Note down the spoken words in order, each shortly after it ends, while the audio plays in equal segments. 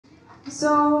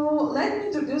So let me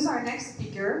introduce our next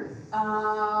speaker.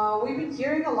 We've been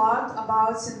hearing a lot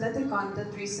about synthetic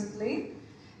content recently.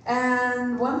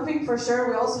 And one thing for sure,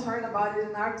 we also heard about it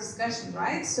in our discussion,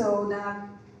 right? So that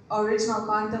original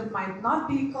content might not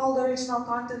be called original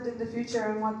content in the future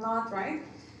and whatnot, right?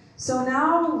 So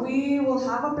now we will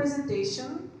have a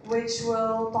presentation which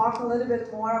will talk a little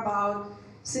bit more about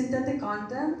synthetic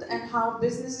content and how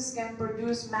businesses can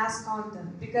produce mass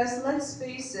content. Because let's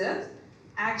face it,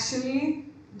 actually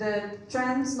the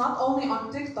trends not only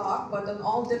on TikTok but on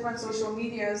all different social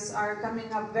medias are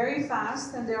coming up very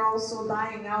fast, and they're also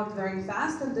dying out very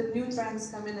fast, and the new trends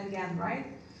come in again, right?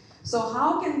 So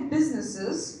how can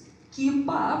businesses keep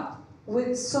up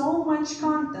with so much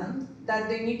content that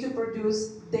they need to produce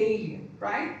daily,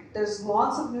 right? There's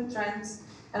lots of new trends,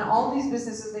 and all these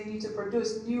businesses, they need to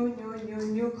produce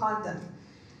new content.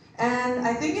 And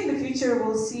I think in the future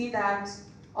we'll see that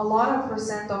a lot of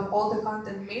percent of all the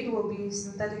content made will be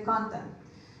synthetic content.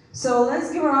 So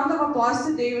let's give a round of applause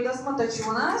to Deividas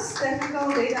Matačiūnas, technical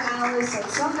data analyst at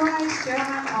Sunrise,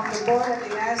 chairman of the board at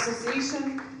AI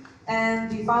Association,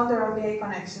 and the founder of AI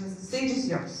Connections. The stage is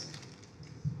yours.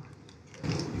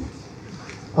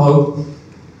 Oh.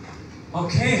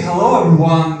 Okay, hello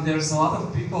everyone. There's a lot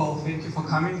of people. Thank you for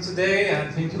coming today,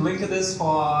 and thank you Linkedist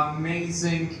for an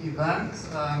amazing event.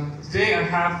 Today I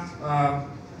have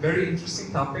very interesting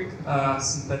topic,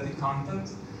 synthetic content.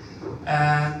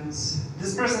 And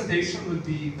this presentation would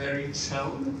be very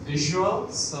chill, visual,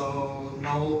 so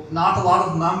not a lot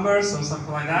of numbers or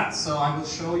something like that. So I will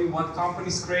show you what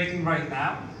companies creating right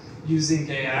now using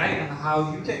AI and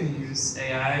how you can use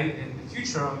AI in the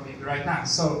future or maybe right now.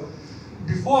 So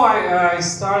before I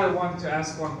start, I want to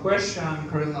ask one question.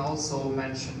 Corinne also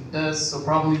mentioned this, so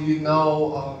probably you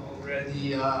know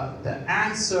already the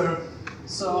answer.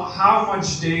 So how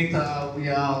much data we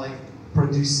are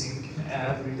producing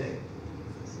every day?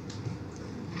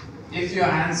 If your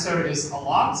answer is a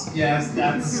lot, yes,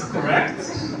 that's correct.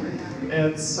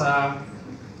 It's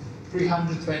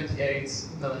 328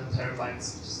 million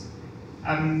terabytes, just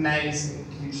amazing,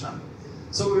 huge number.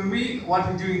 So what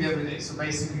we're doing every day, so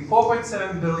basically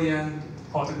 4.7 billion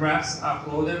photographs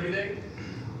upload every day.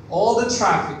 All the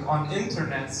traffic on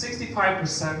internet,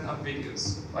 65% of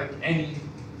videos, like any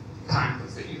kind of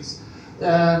videos.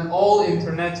 Then all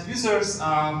internet users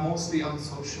are mostly on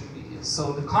social media.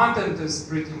 So the content is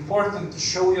pretty important to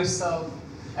show yourself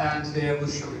and to be able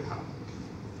to show you how.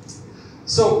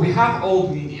 So we have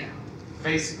old media,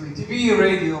 basically TV,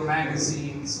 radio,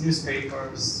 magazines,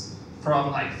 newspapers.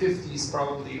 From 50s,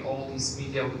 probably all these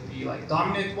media would be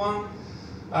dominant one.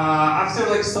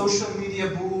 After social media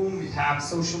boom, we have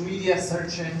social media,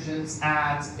 search engines,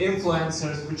 ads,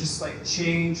 influencers, which is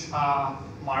change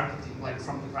marketing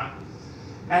from the ground.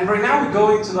 And right now we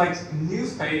go into a new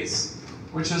phase,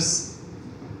 which is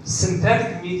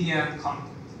synthetic media and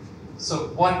content. So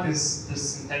what is this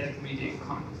synthetic media and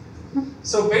content?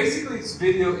 So basically it's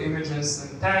video, images,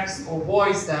 and text or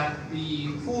voice that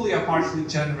be fully or partially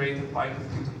generated by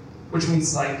computer, which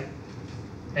means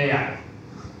AI.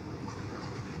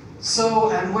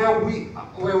 So, and where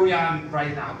we are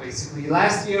right now, basically.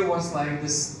 Last year was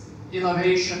this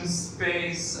innovation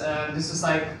space. This is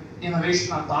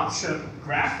innovation adoption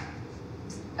graph.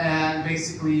 And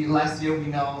basically last year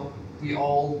we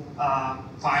all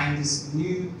find this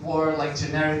new word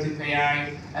generative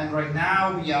AI, and right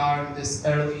now we are in this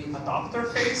early adopter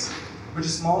phase, which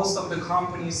is most of the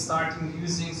companies start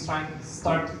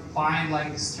to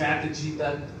find strategy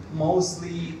that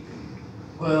mostly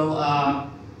will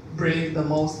bring the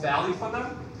most value for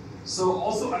them. So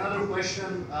also another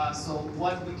question, so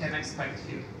what we can expect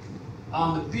here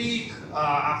on the peak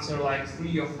after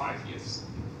 3 or 5 years.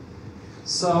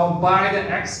 So by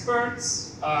the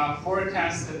experts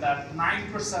forecasted that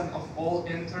 90% of all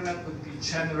internet would be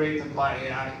generated by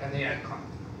AI and AI content.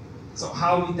 So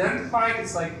how we identify it,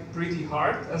 it's pretty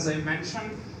hard, as I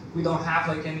mentioned. We don't have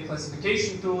any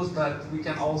classification tools, but we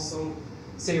can also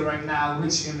say right now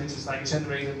which image is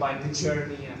generated by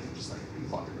Midjourney and just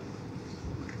photograph.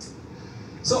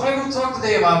 So I will talk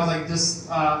today about this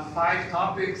 5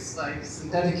 topics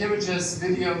synthetic images,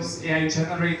 videos, AI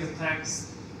generated text,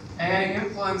 AI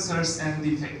influencers, and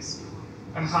deepfakes,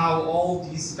 and how all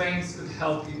these things could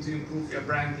help you to improve your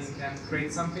branding and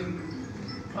create something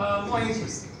more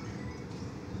interesting.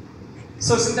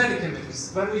 So synthetic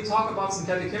images. When we talk about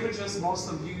synthetic images, most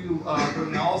of you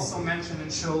will also mention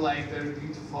and show very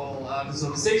beautiful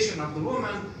visualization of the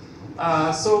woman.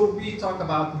 So we talk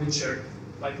about Midjourney.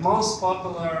 Most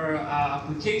popular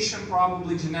application,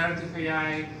 probably generative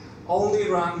AI, only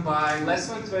run by less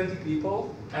than 20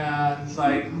 people,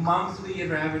 and monthly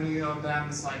revenue of them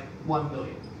is 1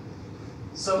 million.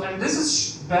 So, and this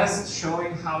is best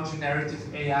showing how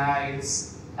generative AI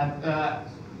is,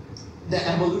 the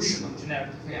evolution of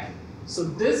generative AI. So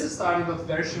this is starting with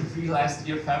version 3 last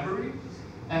year, February,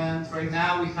 and right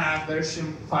now we have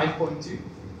version 5.2,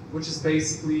 which is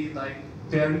basically like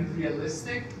very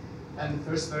realistic, and the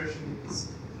first version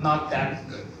is not that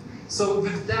good. So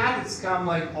with that, it's come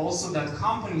like also that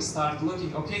companies start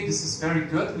looking, okay, this is very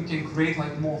good, we can create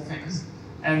like more things.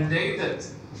 And they did.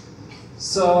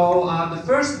 So the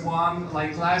first one,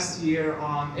 like last year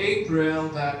on April,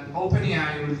 that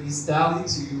OpenAI released DALL-E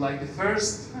 2, like the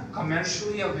first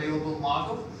commercially available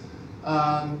model.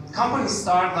 Companies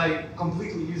start like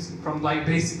completely using from like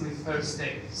basically first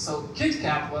day. So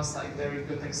KitKat was like very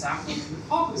good example. The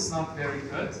Pop is not very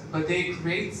good, but they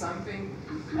create something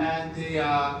and they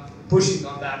are pushing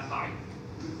on that hype.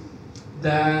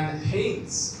 Then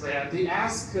Haynes, where they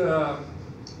ask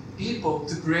people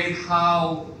to grade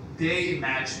how they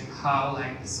imagine how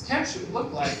like the sketch should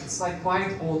look like. It's like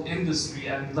quite old industry,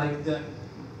 and like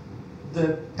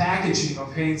the packaging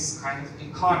of Haynes is kind of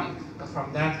iconic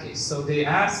from that case. So they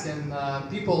ask, and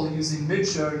people using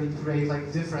Midjourney create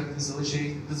like different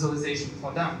visualization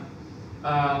for them.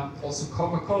 Also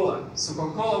Coca-Cola. So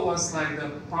Coca-Cola was like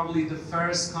probably the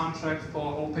first contract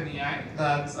for OpenAI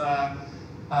that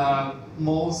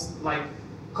most like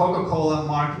Coca-Cola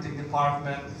marketing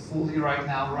department fully right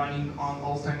now running on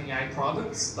OpenAI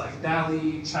products like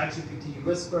DALL-E, ChatGPT,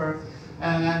 Whisper.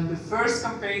 And the first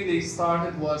campaign they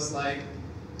started was like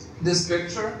this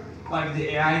picture, like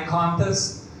the AI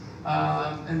contest.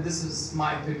 And this is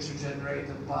my picture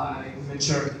generated by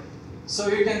Midjourney. So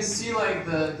you can see like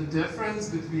the difference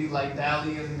between like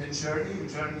DALL-E and Midjourney.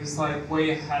 Midjourney is like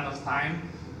way ahead of time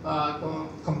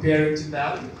compared to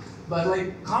DALL-E. But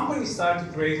like companies start to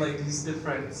create like these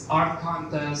different art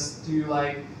contests to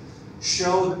like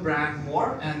show the brand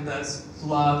more and thus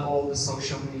flood all the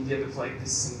social media with like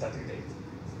this synthetic data.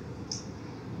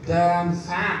 Then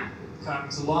Fan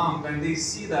comes along when they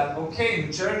see that, okay,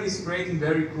 Midjourney is creating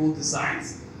very cool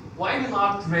designs. Why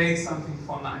not create something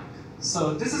for Nike?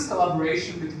 So this is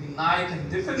collaboration between Nike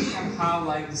and Tiffany on how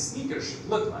like the sneakers should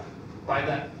look like by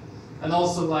then. And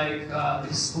also like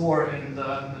the store in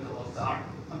the middle of the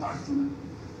Antarctica.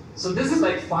 So this is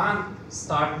like fun,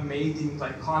 start making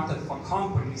like content for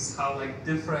companies, how like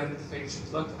different things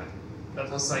should look like. That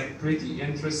was like pretty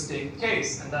interesting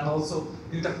case. And then also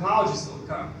new technologies will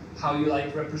come, how you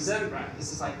like represent brand.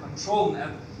 This is like control net,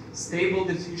 stable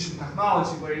diffusion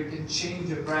technology where you can change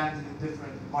your brand in a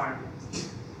different environment.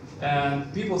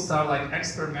 And people start like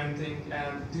experimenting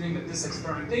and doing this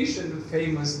experimentation with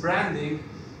famous branding,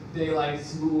 they like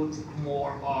flew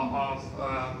more of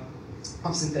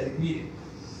synthetic media.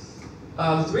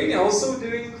 Lithuania also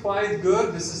doing quite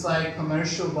good. This is like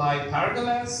commercial by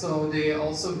Pergolets, so they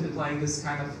also did like this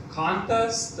kind of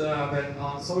contest when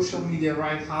on social media,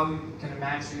 right? How you can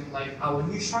imagine like our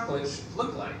new chocolate should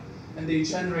look like, and they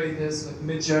generate this with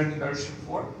Midjourney version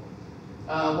 4.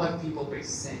 What people basically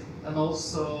saying, and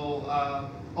also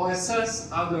OSS,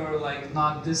 other like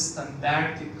not this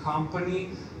standard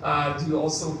company, do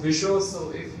also visuals.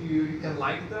 So if you can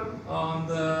like them on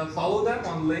follow them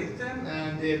on LinkedIn,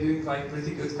 and they're doing like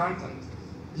pretty good content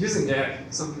using AI.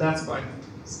 So that's quite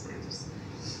super interesting.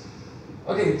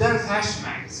 Okay, then fashion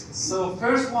magazines. So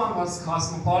first one was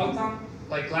Cosmopolitan,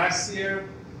 like last year.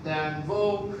 Then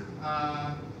Vogue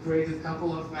created a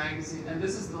couple of magazines, and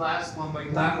this is the last one by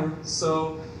Glamour.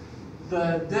 So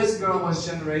this girl was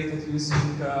generated using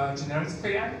generative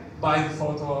AI by the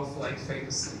photo of like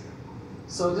famous singer.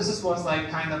 So this was like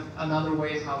kind of another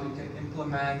way how you can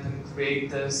implement and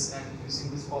create this, and using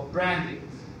this for branding.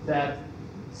 That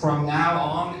from now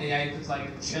on, AI could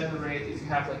like generate, if you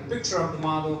have like a picture of the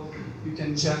model, you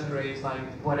can generate like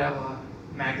whatever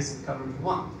magazine cover you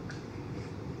want.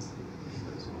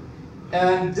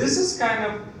 And this is kind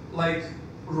of like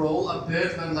roll a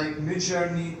bit when like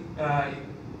Midjourney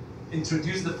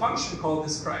introduced the function called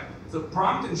describe. So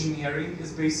prompt engineering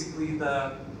is basically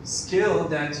the skill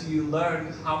that you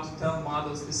learn how to tell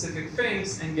models specific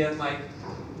things and get like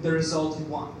the result you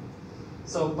want.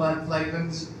 So, but like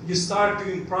when you start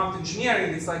doing prompt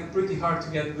engineering, it's like pretty hard to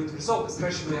get a good result,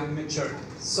 especially on Midjourney.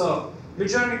 So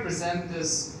Midjourney presents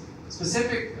this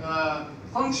specific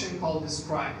function called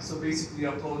describe. So basically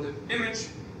you upload an image,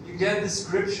 you get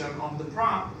description of the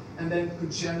prompt, and then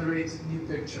could generate new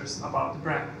pictures about the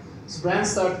brand. So brands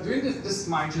start doing this. This is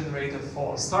my generator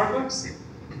for Starbucks.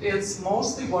 It's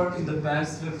mostly working the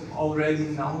best with already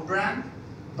known brand,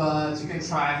 but you can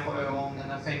try for your own,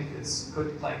 and I think it's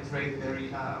could like create very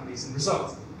amazing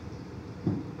results.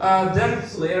 Then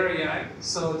Flare AI.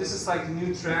 So this is like a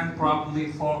new trend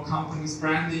probably for companies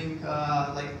branding,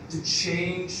 like to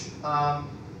change.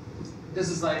 This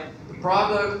is like the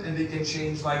product, and they can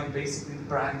change like basically the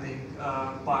branding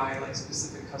by like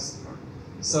specific customer.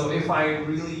 So if I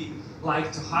really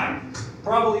like to hike,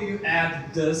 probably you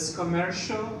add this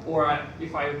commercial, or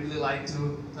if I really like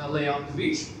to lay on the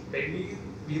beach, maybe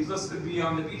Beatles could be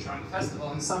on the beach or on the festival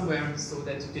and somewhere so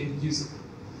that you can use it.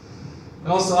 And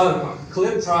also other one,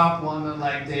 ClipDrop, one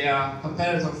like they are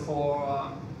competitor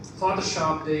for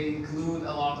Photoshop. They include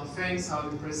a lot of things, how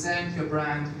you present your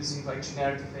brand using like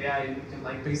generative AI. You can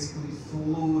like basically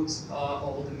flood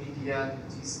all the media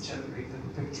with these generated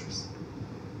pictures.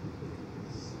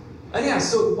 And yeah,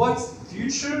 so what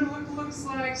future looks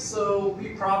like? So we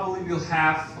probably will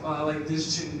have like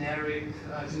this generative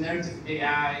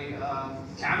AI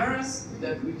cameras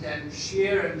that we can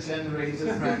share and generate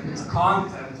different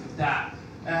content with that.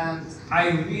 And I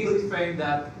really think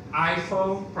that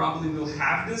iPhone probably will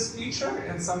have this feature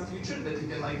in some future that you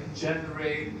can like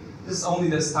generate. This is only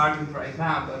the starting right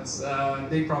now, but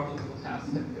they probably will have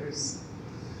figures.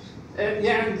 And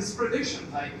yeah, and this prediction,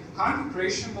 like content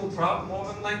creation will drop more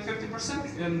than like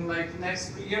 50% in like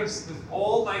next 3 years with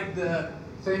all like the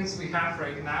things we have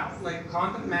right now. Like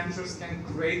content managers can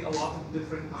create a lot of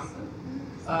different content,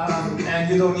 and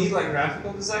you don't need like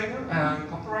graphical designer and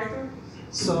copywriter.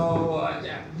 So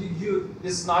yeah,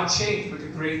 it's not change, but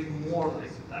you create more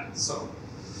like that. So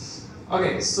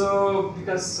okay, so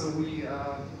because we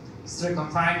strict on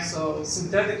time, so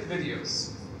synthetic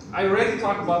videos. I already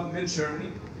talked about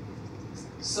Midjourney.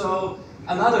 So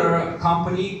another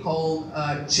company called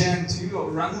Gen 2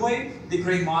 or Runway, they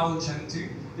create model Gen 2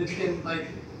 that you can like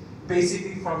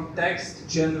basically from text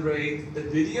generate the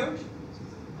video.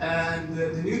 And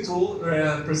the new tool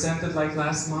presented like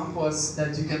last month was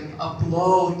that you can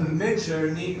upload the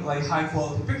Midjourney like high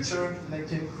quality picture and it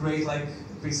can create like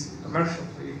basically a commercial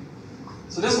for you.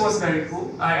 So this was very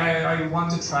cool. I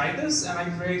want to try this and I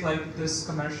create like this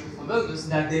commercial for Vilnius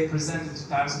that they presented in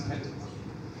 2021.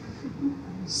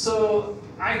 So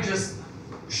I just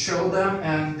show them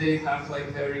and they have like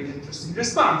very interesting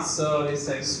response. So they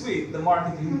say, sweet, the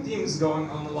marketing team is going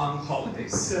on a long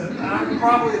holidays.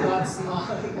 Probably that's not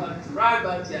right,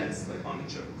 but yeah, it's like on the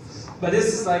joke. But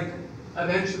this is like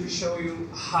eventually show you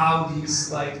how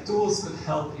these like tools could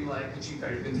help you like achieve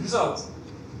very good results.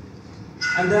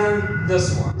 And then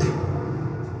this one.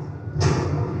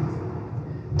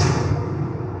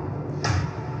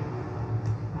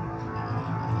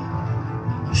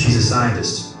 She's a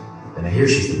scientist, and I hear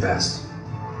she's the best.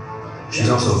 She's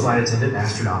also a flight attendant,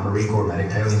 astronaut, Marine Corps medic,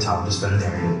 paleontologist,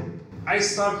 veterinarian. I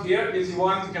stop here. If you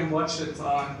want, you can watch it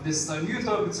on this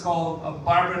YouTube. It's called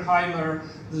Barbenheimer,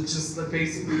 which is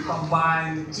basically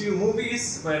combined two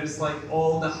movies, where it's like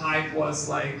all the hype was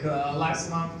like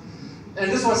last month. And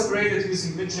this was created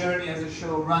using Midjourney as a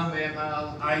show, Runway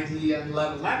ML, ID, and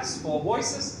Level Labs for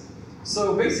voices.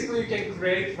 So basically you can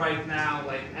create right now,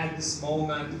 like at this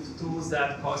moment, with tools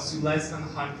that cost you less than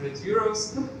 100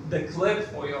 euros, the clip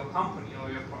for your company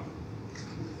or your product.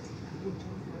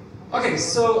 Okay,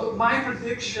 so my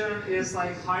prediction is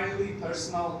like highly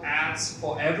personal ads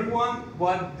for everyone.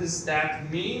 What does that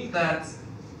mean? That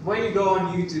when you go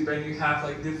on YouTube and you have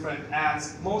like different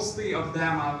ads, mostly of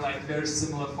them are like very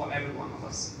similar for every one of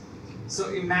us. So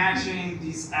imagine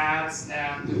these ads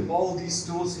and with all these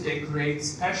tools you can create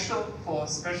special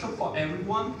for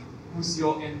everyone who's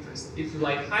your interest. If you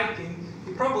like hiking,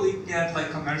 you probably get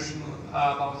like commercial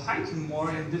about hiking more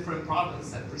in different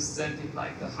products that presenting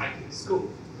like the hiking school.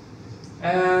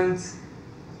 And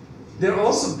there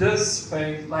also this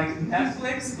thing like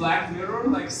Netflix, Black Mirror,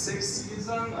 like 6th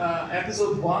season,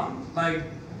 episode 1, like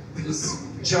this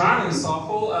John is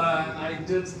awful, I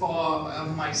did for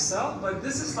myself, but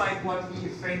this is like what we're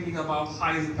thinking about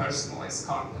highly personalized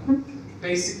content.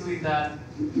 Basically that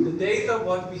the data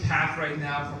what we have right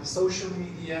now from social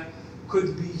media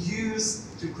could be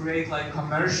used to create like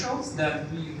commercials that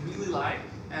we really like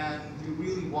and we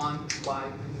really want to buy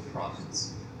new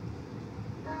products.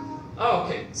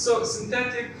 Okay, so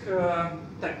synthetic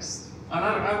text. And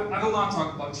I will not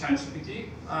talk about ChatGPT.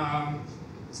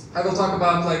 I will talk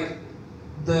about like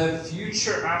the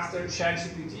future after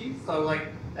ChatGPT, so like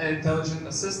intelligent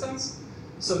assistants.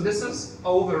 So this is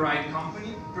Override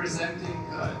company presenting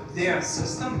their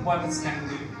system, what it can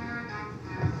do.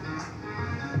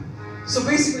 So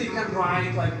basically you can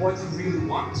write like what you really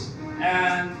want,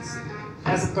 and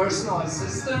as a personal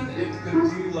assistant it could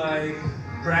do like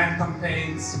brand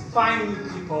campaigns, find new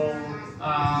people,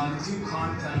 do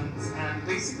content, and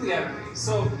basically everything.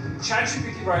 So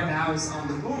ChatGPT right now is on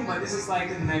the boom, but this is like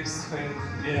the next thing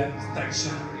in text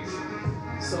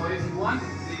generation. So if you want,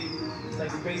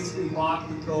 basically bot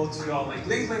would go to your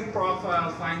LinkedIn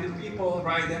profile, find the people,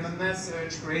 write them a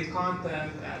message, create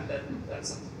content, and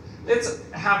that's it. It's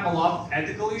have a lot of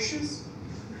ethical issues.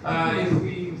 If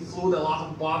we include a lot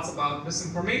of bots about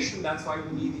misinformation, that's why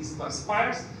we need these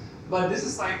classifiers. But this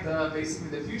is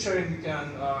basically the future, and you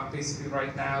can basically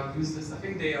right now use this. I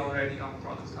think they are already on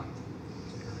product content.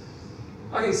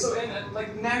 Okay, so in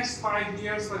next 5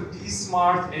 years, these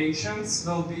smart agents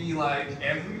will be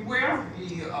everywhere.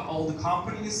 All the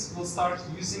companies will start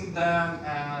using them,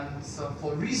 and so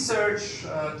for research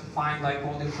to find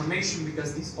all the information,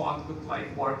 because these bots would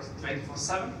work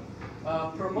 24/7.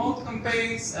 Promote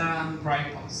campaigns and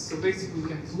write posts. So basically, you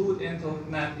can flood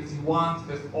internet if you want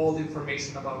with all the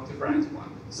information about the brand you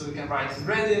want. So you can write on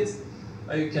Reddit,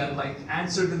 you can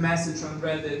answer the message on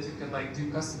Reddit, you can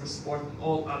do customer support and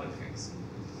all other things.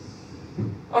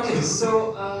 Okay, so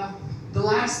the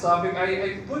last topic,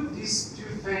 I put these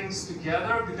two things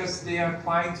together because they are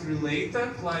quite related,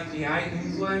 AI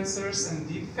influencers and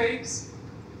deepfakes.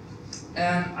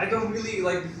 And I don't really,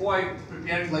 before I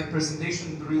prepared presentation,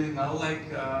 really know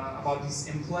about these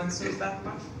influencers that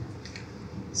much.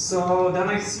 So then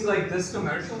I see this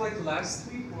commercial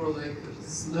last week where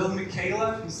this little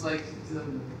Michaela who's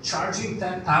charging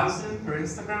 10,000 per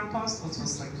Instagram post, which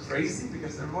was crazy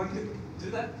because everyone could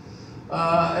do that.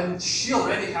 And she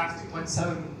already has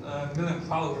 2.7 million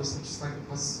followers, which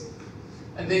is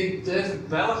and they did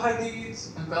Bella Hadid,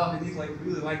 and Bella Hadid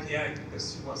really liked AI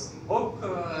because she was in Vogue,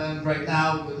 and right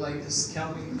now with this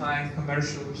Calvin Klein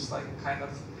commercial, which is kind of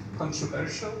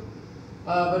controversial.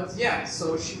 But yeah,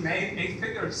 so she made 8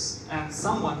 figures, and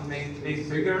someone made 8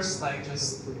 figures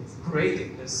just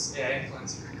creating this AI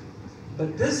influencer.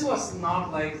 But this was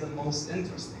not the most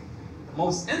interesting. The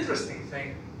most interesting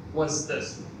thing was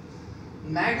this.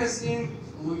 Magazine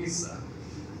Louisa.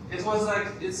 It was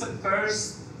it's the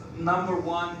first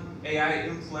 #1 AI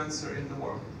influencer in the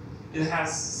world. It has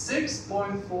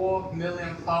 6.4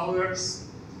 million followers,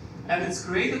 and it's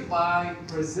created by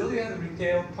Brazilian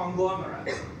retail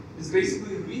conglomerate. It's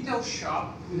basically a retail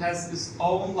shop who has its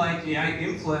own AI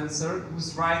influencer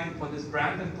who's writing for this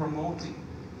brand and promoting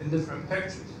in different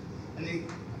pictures. And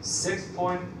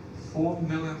 6.4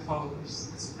 million followers.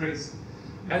 It's crazy.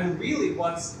 And really,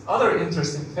 what's other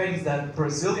interesting thing is that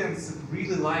Brazilians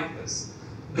really like this.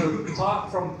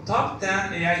 From top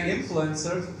 10 AI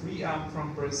influencers, 3 are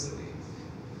from Brazil.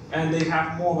 And they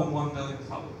have more than 1 million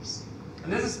followers.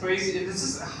 And this is crazy. This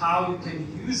is how you can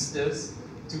use this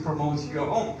to promote your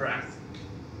own brand.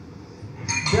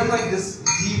 Then this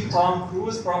deep Tom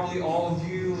Cruise, probably all of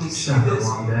you will see this.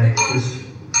 Long day.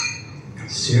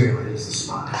 Cereal is the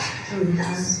spot.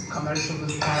 Commercial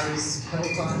with Paris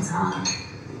Hilton.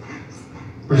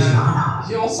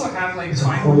 He also had it's a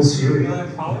whole cereal.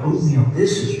 Oatmeal.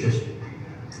 This is just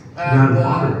and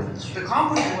the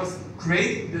company was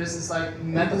creating this is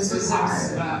metaphysics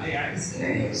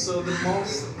AI. So the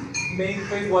main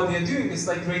thing what they're doing is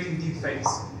creating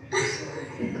deepfakes.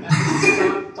 And this is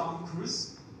not Tom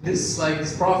Cruise. This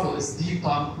this profile is deep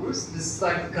Tom Cruise. This is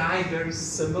a guy very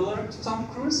similar to Tom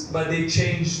Cruise, but they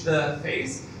changed the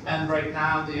face, and right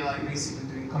now they basically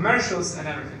doing commercials and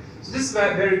everything. So this is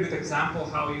a very good example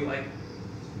how you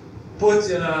put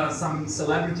some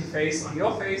celebrity face on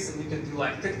your face, and you can do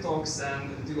TikToks and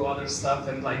do other stuff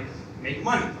and make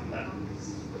money from that.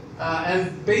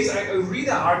 And basically, I read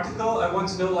an article. I want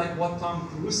to know what Tom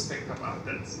Cruise think about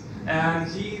it, and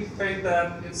he think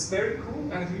that it's very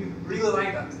cool, and he really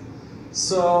like that.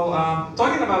 So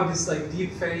talking about this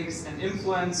deep fakes and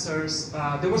influencers,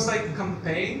 there was a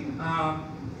campaign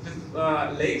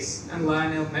with Lace and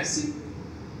Lionel Messi.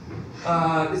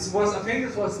 I think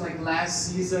it was last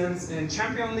season's in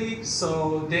Champions League.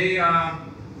 So they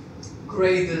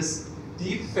create this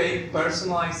deep fake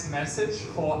personalized message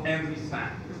for every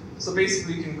fan. So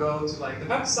basically, you can go to the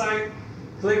website,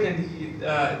 click and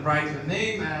write your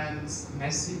name, and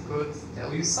Messi could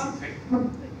tell you something.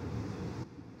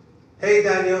 Hey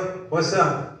Daniel, what's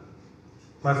up?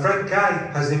 My friend Kai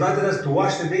has invited us to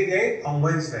watch the big game on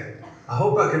Wednesday. I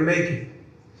hope I can make it.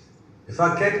 If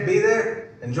I can't be there,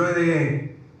 enjoy the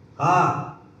game.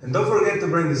 And don't forget to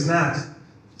bring the snacks.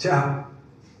 Ciao.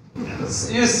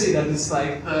 You see that it's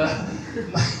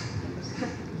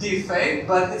deep fake,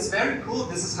 but it's very cool.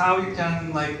 This is how you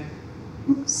can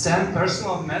send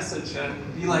personal message and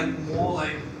be more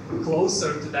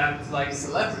closer to that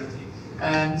celebrity.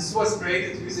 And this was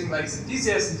created using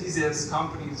Zyntesia's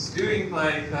company is doing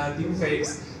deep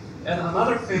fakes. And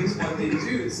another thing what they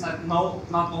do is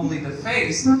not only the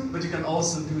face, but you can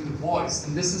also do the voice.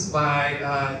 And this is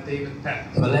by David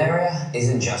Peck. Malaria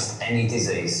isn't just any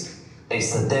disease.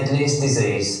 It's the deadliest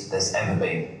disease there's ever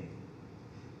been.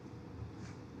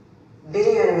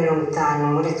 بليون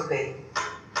lontano مرض قوي.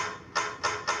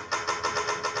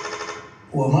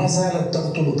 وما زالت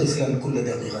تقتل طفلا كل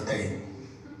دقيقتين.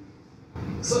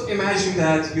 So imagine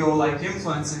that your like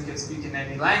influencer can speak in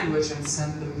any language and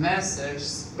send a message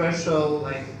special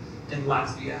like in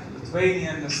Latvia,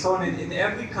 Lithuanian, Estonian, in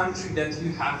every country that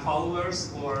you have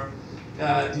followers, or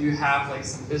do you have like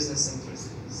some business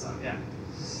interest? So yeah.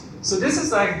 So this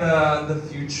is like the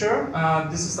future.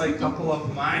 This is like a couple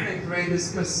of mine. I created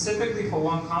specifically for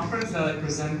one conference that I'm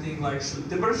presenting like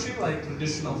shultibarshi, like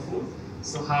traditional food.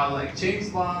 So how like James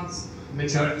Bond's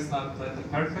majority is not like the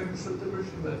perfect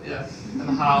shultibarshi, but yeah. And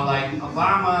how like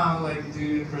Obama like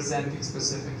do presenting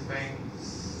specific thing.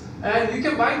 And you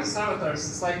can buy these avatars.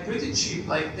 It's like pretty cheap.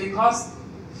 Like they cost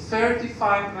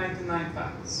 35.99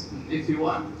 pounds if you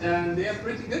want, and they are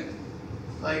pretty good.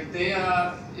 Like they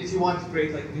are, if you want to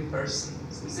create like a new person.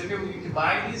 Specifically, you can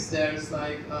buy these. There's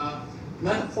like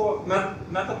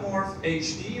Metamorph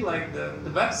HD, like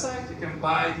the website. You can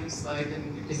buy these like, and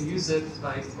you can use it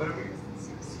like whatever.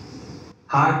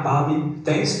 Hi Barbie,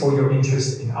 thanks for your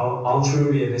interest in our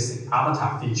ultra-realistic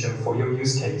avatar feature for your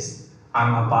use case.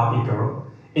 I'm a Barbie girl.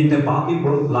 In the Barbie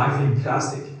world, life in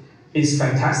plastic. It's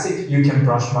fantastic, you can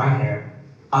brush my hair.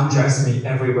 Undress me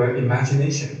everywhere,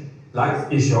 imagination.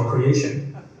 Life is your creation.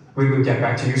 We will get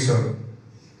back to you soon.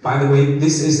 By the way,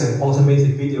 this is an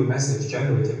automated video message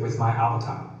generated with my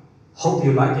avatar. Hope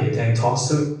you like it and talk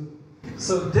soon.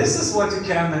 So this is what you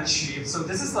can achieve. So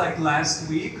this is like last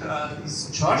week,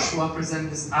 Joshua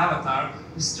presented this avatar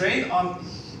who's trained on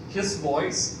his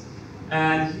voice,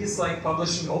 and he's like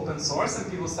publishing open source,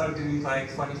 and people start doing like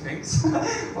funny things,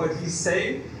 what he's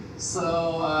saying.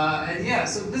 So, and yeah,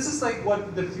 so this is like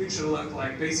what the future look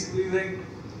like. Basically, like,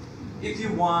 if you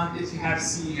have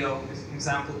CEO, for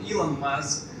example, Elon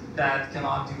Musk, that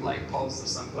cannot do like posts or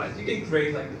something like that, you can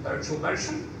create like the virtual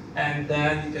version, and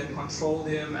then you can control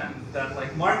him, and that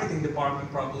like marketing department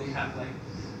probably have like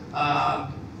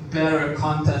better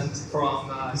content from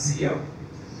CEO.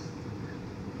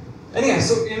 And yeah,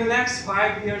 so in the next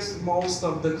 5 years, most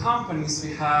of the companies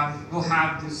will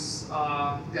have this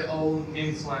their own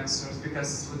influencers,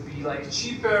 because it would be like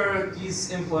cheaper.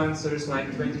 These influencers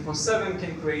like 24/7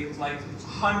 can create like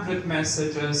 100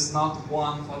 messages, not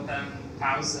one for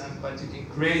 10,000, but you can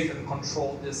create and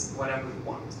control this whatever you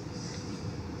want.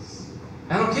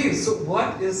 And okay, so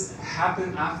what is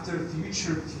happen after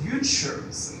future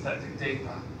synthetic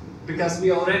data? Because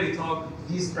we already talked,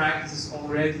 these practices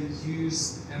already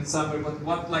used in somewhere, but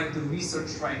what like the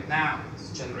research right now is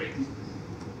generating.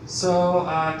 So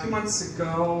 2 months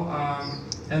ago,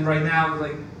 and right now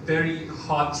like very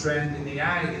hot trend in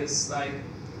AI is like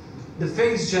the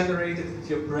things generated with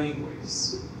your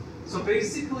brainwaves. So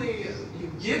basically, you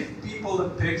give people a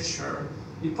picture,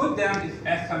 you put them in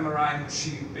fMRI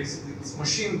machine. Basically, this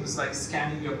machine was like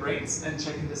scanning your brains and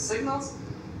checking the signals,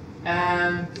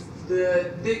 and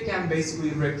they can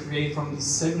basically recreate from the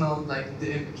signal like the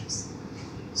images.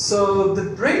 So the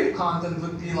brain content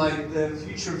would be like the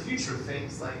future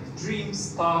things, like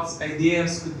dreams, thoughts,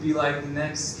 ideas could be like the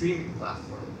next streaming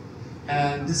platform.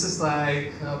 And this is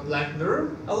like Black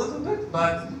Mirror a little bit,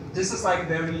 but this is like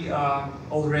very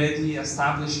already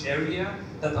established area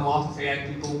that a lot of AI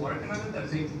people working on it. I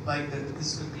think like that this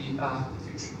could be the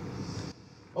future.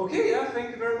 Okay, yeah, thank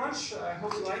you very much. I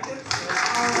hope you like it.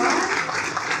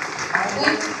 I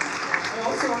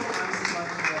also want to answer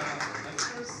like the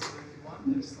lectures, so if you want,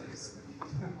 there's like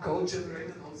code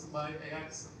generated also by AI.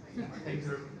 So thank you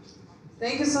very much.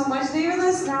 Thank you so much,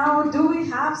 Deividas. Now, do we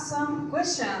have some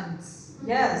questions?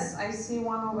 Yes, I see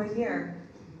one over here.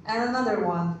 And another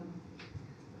one.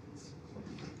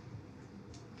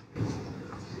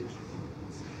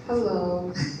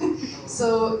 Hello. So,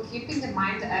 keeping in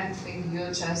mind everything you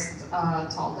just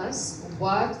told us,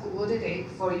 what would it take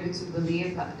for you to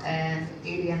believe an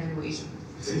alien invasion?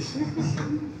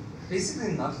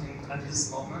 Basically nothing at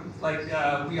this moment. Like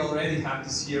we already have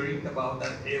this hearing about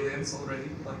that aliens already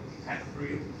like kind of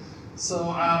real.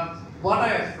 So what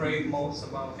I'm afraid most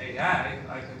about AI,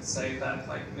 I can say that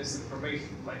like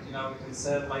misinformation. Like you can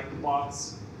say like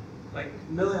bots, like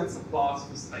millions of bots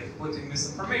was like putting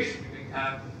misinformation. You can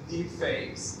have deep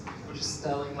fakes, which is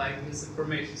telling like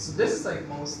misinformation. So this is like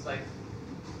most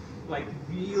like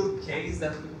real case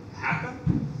that could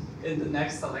happen in the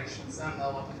next elections, and a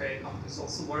lot of AI companies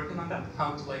also working on that,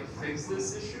 how to like fix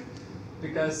this issue.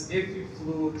 Because if you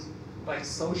flood like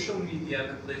social media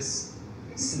with this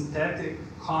synthetic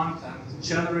content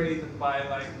generated by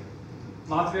like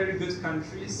not very good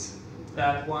countries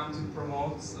that want to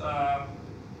promote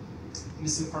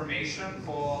misinformation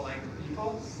for like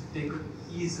people, they could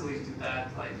easily do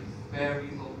that like very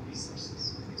low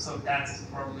resources. So that's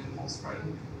probably the most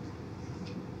frightening.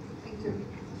 Thank you.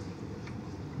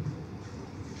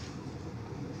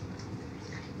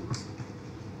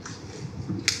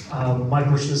 My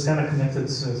question is kind of connected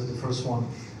to the first one.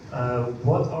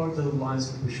 What are the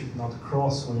lines that we should not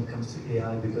cross when it comes to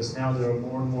AI? Because now there are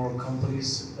more and more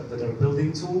companies that are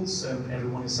building tools, and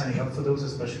everyone is signing up for those,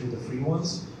 especially the free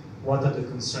ones. What are the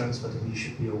concerns that we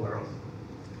should be aware of?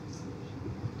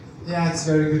 Yeah, it's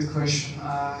a very good question.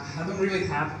 I don't really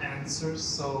have answers.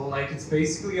 So like it's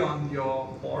basically on your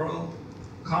moral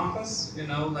compass, you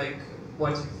know, like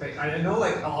what you think. I know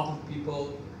like a lot of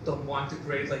people don't want to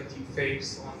create like deep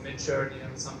fakes on Midjourney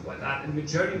and something like that. And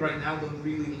Midjourney right now don't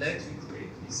really let you create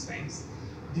these things.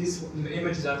 This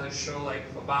image that I show like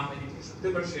Obama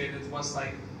it was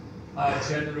like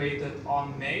generated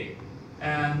on May.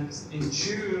 And in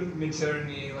June,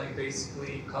 Midjourney like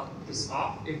basically cut this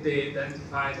off if they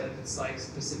identify that it's like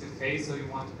specific face, so you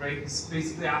want to create this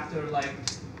basically after like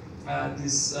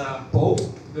this Pope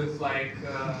with like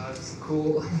this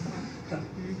cool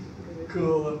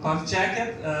cool puff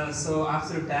jacket. So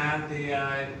after that, they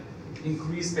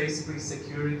increase basically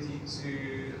security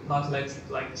to not let you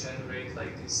like generate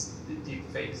like these deep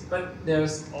fakes. But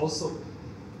there's also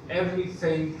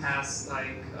everything has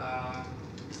like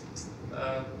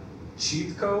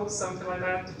cheat code, something like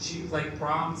that, to cheat like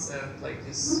prompts and like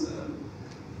this.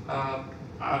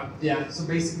 Yeah, so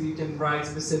basically you can write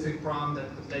specific prompt that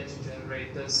could let you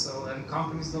generate this. So and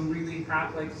companies don't really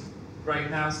have like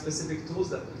right now specific tools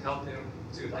that could help you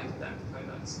to like identify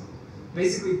that. So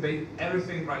basically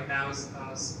everything right now is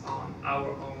on our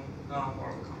own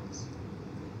moral compass.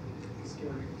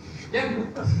 Yeah.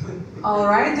 All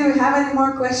right, do we have any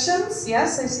more questions?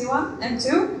 Yes, I see one and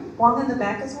two. One in the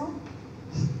back as well.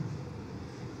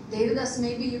 Deividas,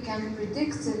 maybe you can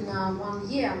predict in 1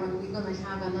 year when we're going to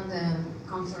have another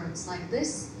conference like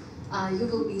this. You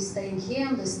will be staying here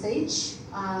on the stage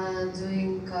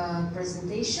doing a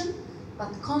presentation,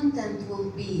 but content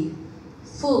will be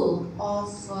full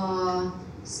of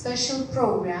special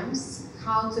programs,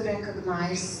 how to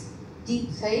recognize deep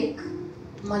fake,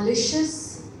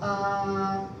 malicious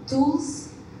tools,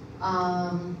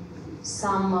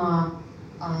 some,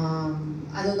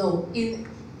 I don't know,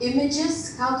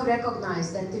 images, how to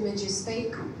recognize that image is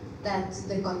fake, that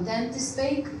the content is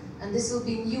fake, and this will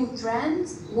be a new trend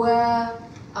where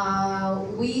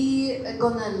we are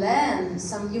gonna learn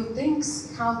some new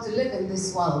things, how to live in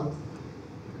this world.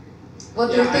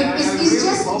 What do you think? It's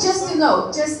just to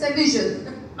know, just a vision.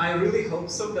 I really hope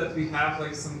so that we have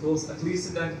like some tools, at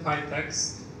least identify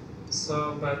text.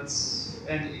 So,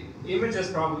 and images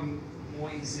probably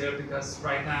more easier because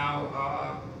right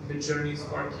now Midjourney is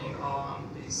working on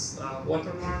these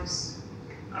watermarks.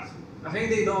 I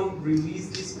think they don't release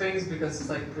these things because it's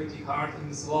like pretty hard and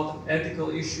there's a lot of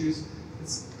ethical issues.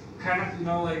 It's kind of, you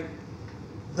know, like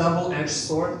double-edged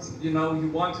sword. You know, you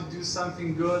want to do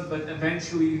something good, but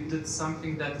eventually you did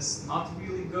something that is not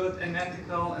really good and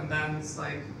ethical, and then it's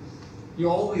like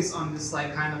you're always on this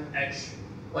like kind of edge,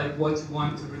 like what you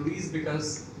want to release,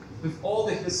 because with all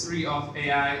the history of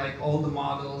AI, like all the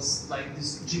models, like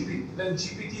this when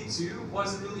GPT-2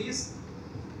 was released,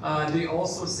 they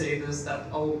also say this, that,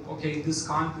 oh, okay, this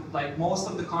content, like most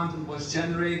of the content was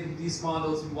generated with these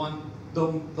models, we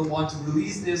don't want to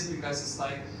release this because it's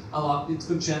like a lot, it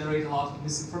could generate a lot of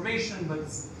misinformation, but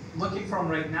looking from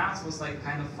right now, it was like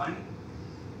kind of funny.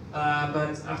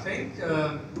 But I think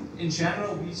in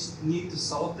general, we need to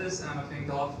solve this, and I think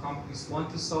a lot of companies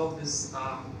want to solve this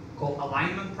called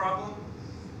alignment problem,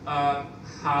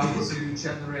 how to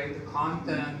generate the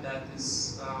content that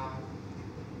is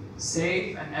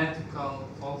safe and ethical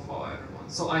for everyone.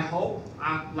 So I hope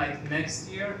like next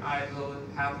year I will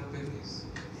have a good news.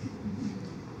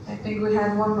 I think we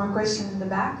had one more question in the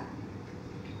back.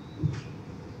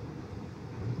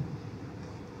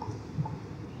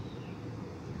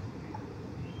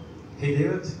 Hey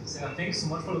David, so thanks so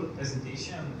much for the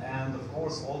presentation, and of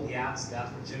course all the ads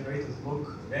that were generated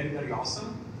look very, very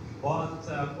awesome. But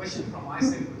a question from my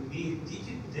side would be,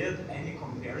 did any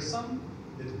comparison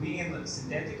between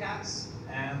synthetic ads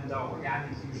and the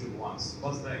organic usual ones?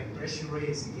 What's the impression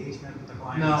rates, engagement with the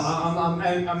clients? No,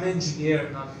 I'm an engineer,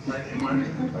 not like a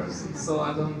marketing person, so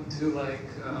I don't do like,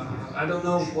 I don't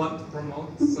know what to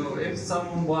promote. So if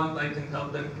someone wants, I can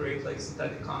help them create like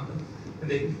synthetic content,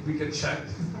 and we can check.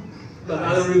 But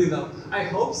I don't really know. I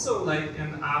hope so, like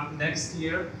in next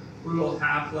year, we will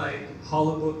have like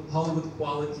Hollywood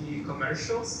quality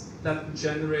commercials that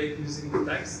generate using the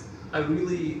text. I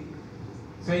really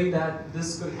think that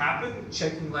this could happen,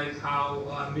 checking like how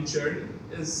Midjourney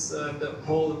is, the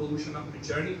whole evolution of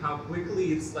Midjourney, how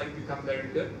quickly it's like become very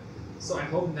good. So I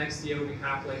hope next year we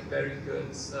have like very good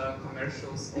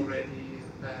commercials already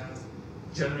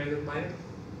generated by it.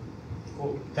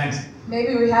 Cool, thanks.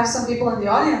 Maybe we have some people in the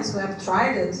audience who have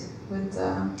tried it with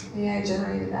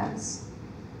AI-generated ads.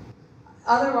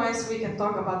 Otherwise, we can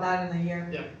talk about that in a year.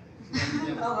 Yeah.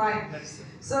 All right.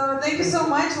 So thank you so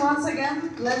much once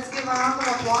again. Let's give a round of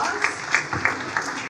applause.